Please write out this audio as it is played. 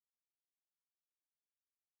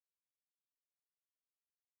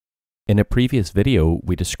In a previous video,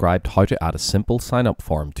 we described how to add a simple sign-up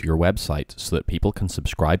form to your website so that people can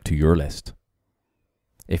subscribe to your list.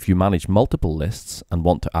 If you manage multiple lists and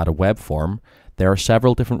want to add a web form, there are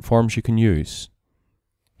several different forms you can use.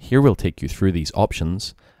 Here we'll take you through these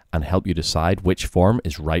options and help you decide which form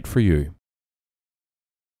is right for you.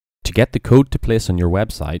 To get the code to place on your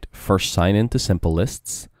website, first sign in to Simple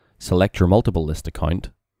Lists, select your multiple list account,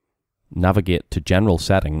 navigate to General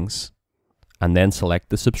Settings, and then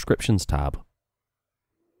select the Subscriptions tab.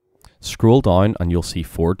 Scroll down and you'll see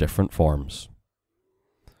 4 different forms.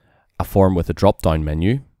 A form with a drop-down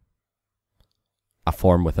menu, a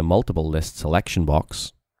form with a multiple list selection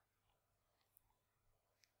box,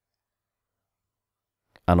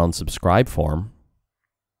 an unsubscribe form,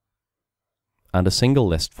 and a single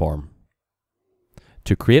list form.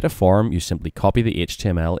 To create a form, you simply copy the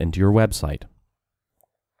HTML into your website.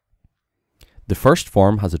 The first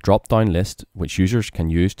form has a drop-down list which users can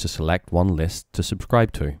use to select one list to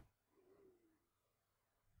subscribe to.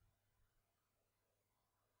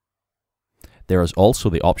 There is also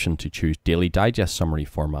the option to choose Daily Digest Summary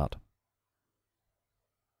format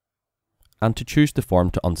and to choose the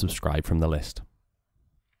form to unsubscribe from the list.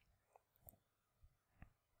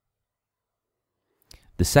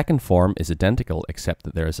 The second form is identical except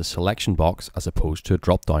that there is a selection box as opposed to a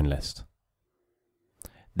drop-down list.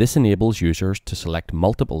 This enables users to select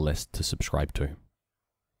multiple lists to subscribe to.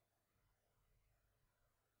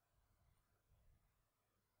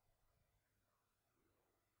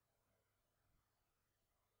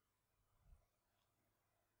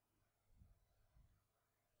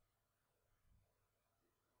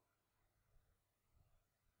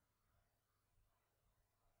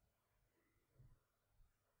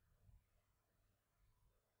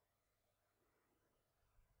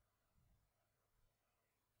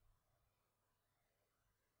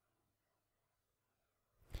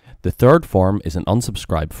 The third form is an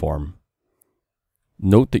unsubscribe form.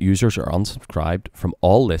 Note that users are unsubscribed from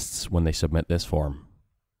all lists when they submit this form.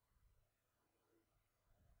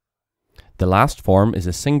 The last form is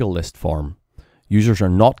a single list form. Users are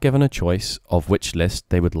not given a choice of which list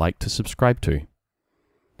they would like to subscribe to.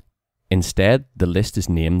 Instead, the list is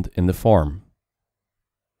named in the form.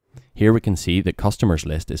 Here we can see that customers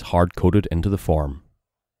list is hard-coded into the form.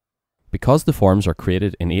 Because the forms are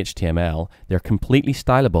created in HTML, they're completely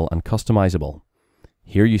stylable and customizable.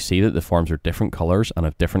 Here you see that the forms are different colors and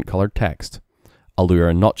have different colored text, although we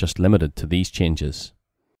are not just limited to these changes.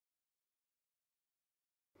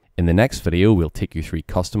 In the next video, we'll take you through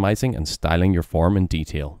customizing and styling your form in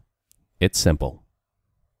detail. It's simple.